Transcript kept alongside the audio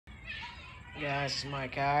Guys, this is my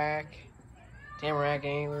kayak, Tamarack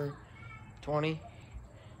Angler 20.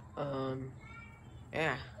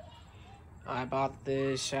 Yeah, I bought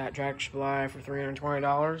this at Tractor Supply for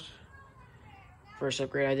 $320. First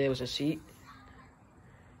upgrade I did was a seat.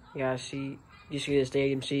 You got a seat, just get a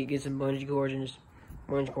stadium seat, get some bungee cords and just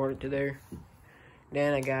bungee cord it to there.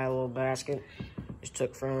 Then I got a little basket, just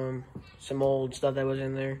took from some old stuff that was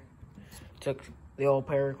in there. Took the old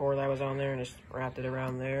paracord that was on there and just wrapped it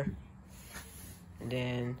around there. And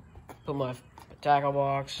then put my tackle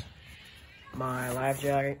box, my life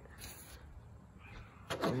jacket,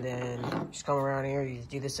 and then just come around here, you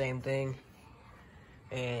do the same thing.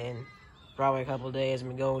 And probably a couple of days I'm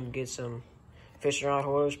gonna go and get some fishing rod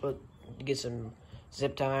holders, but get some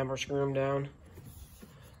zip tie or screw them down.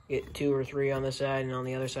 Get 2 or 3 on this side, and on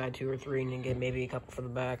the other side 2 or 3, and then get maybe a couple for the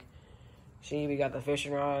back. See, we got the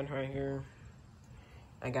fishing rod right here.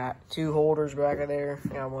 I got 2 holders back of there.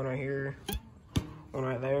 I got one right here, one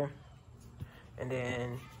right there. And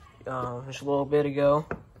then just a little bit ago,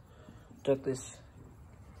 took this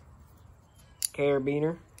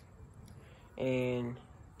carabiner and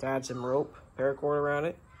tied some rope, paracord around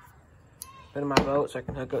it. Put it in my boat so I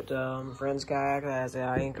can hook up to a friend's kayak that has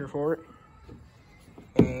an anchor for it.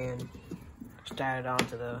 And just tied it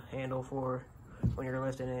onto the handle for when you're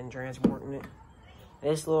lifting it and transporting it.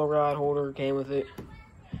 This little rod holder came with it.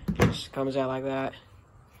 Just comes out like that.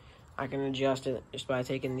 I can adjust it just by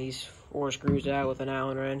taking these 4 screws out with an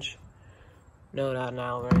Allen wrench. No, not an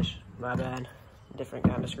Allen wrench. My bad. Different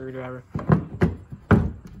kind of screwdriver.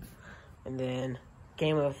 And then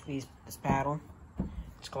came with this paddle.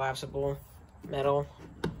 It's collapsible, metal.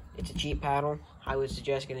 It's a cheap paddle. I would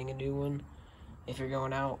suggest getting a new one if you're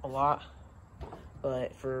going out a lot.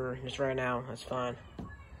 But for just right now, that's fine.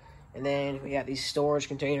 And then we got these storage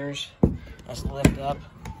containers that's lift up,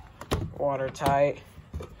 watertight.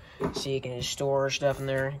 So you can just store stuff in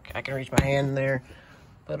there. I can reach my hand in there,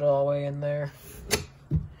 put it all the way in there.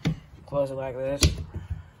 Close it like this.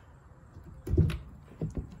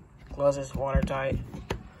 Close this watertight.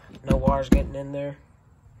 No water's getting in there.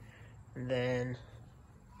 And then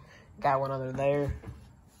got one under there.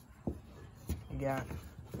 You got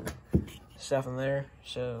stuff in there,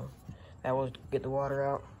 so that will get the water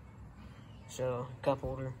out. So cup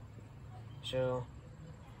holder. So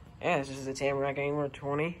yeah, this is the Tamarack Angler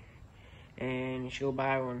 20, and you should go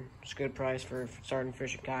buy one. It's a good price for starting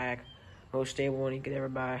fishing kayak. Most stable one you could ever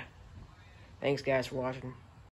buy. Thanks guys for watching.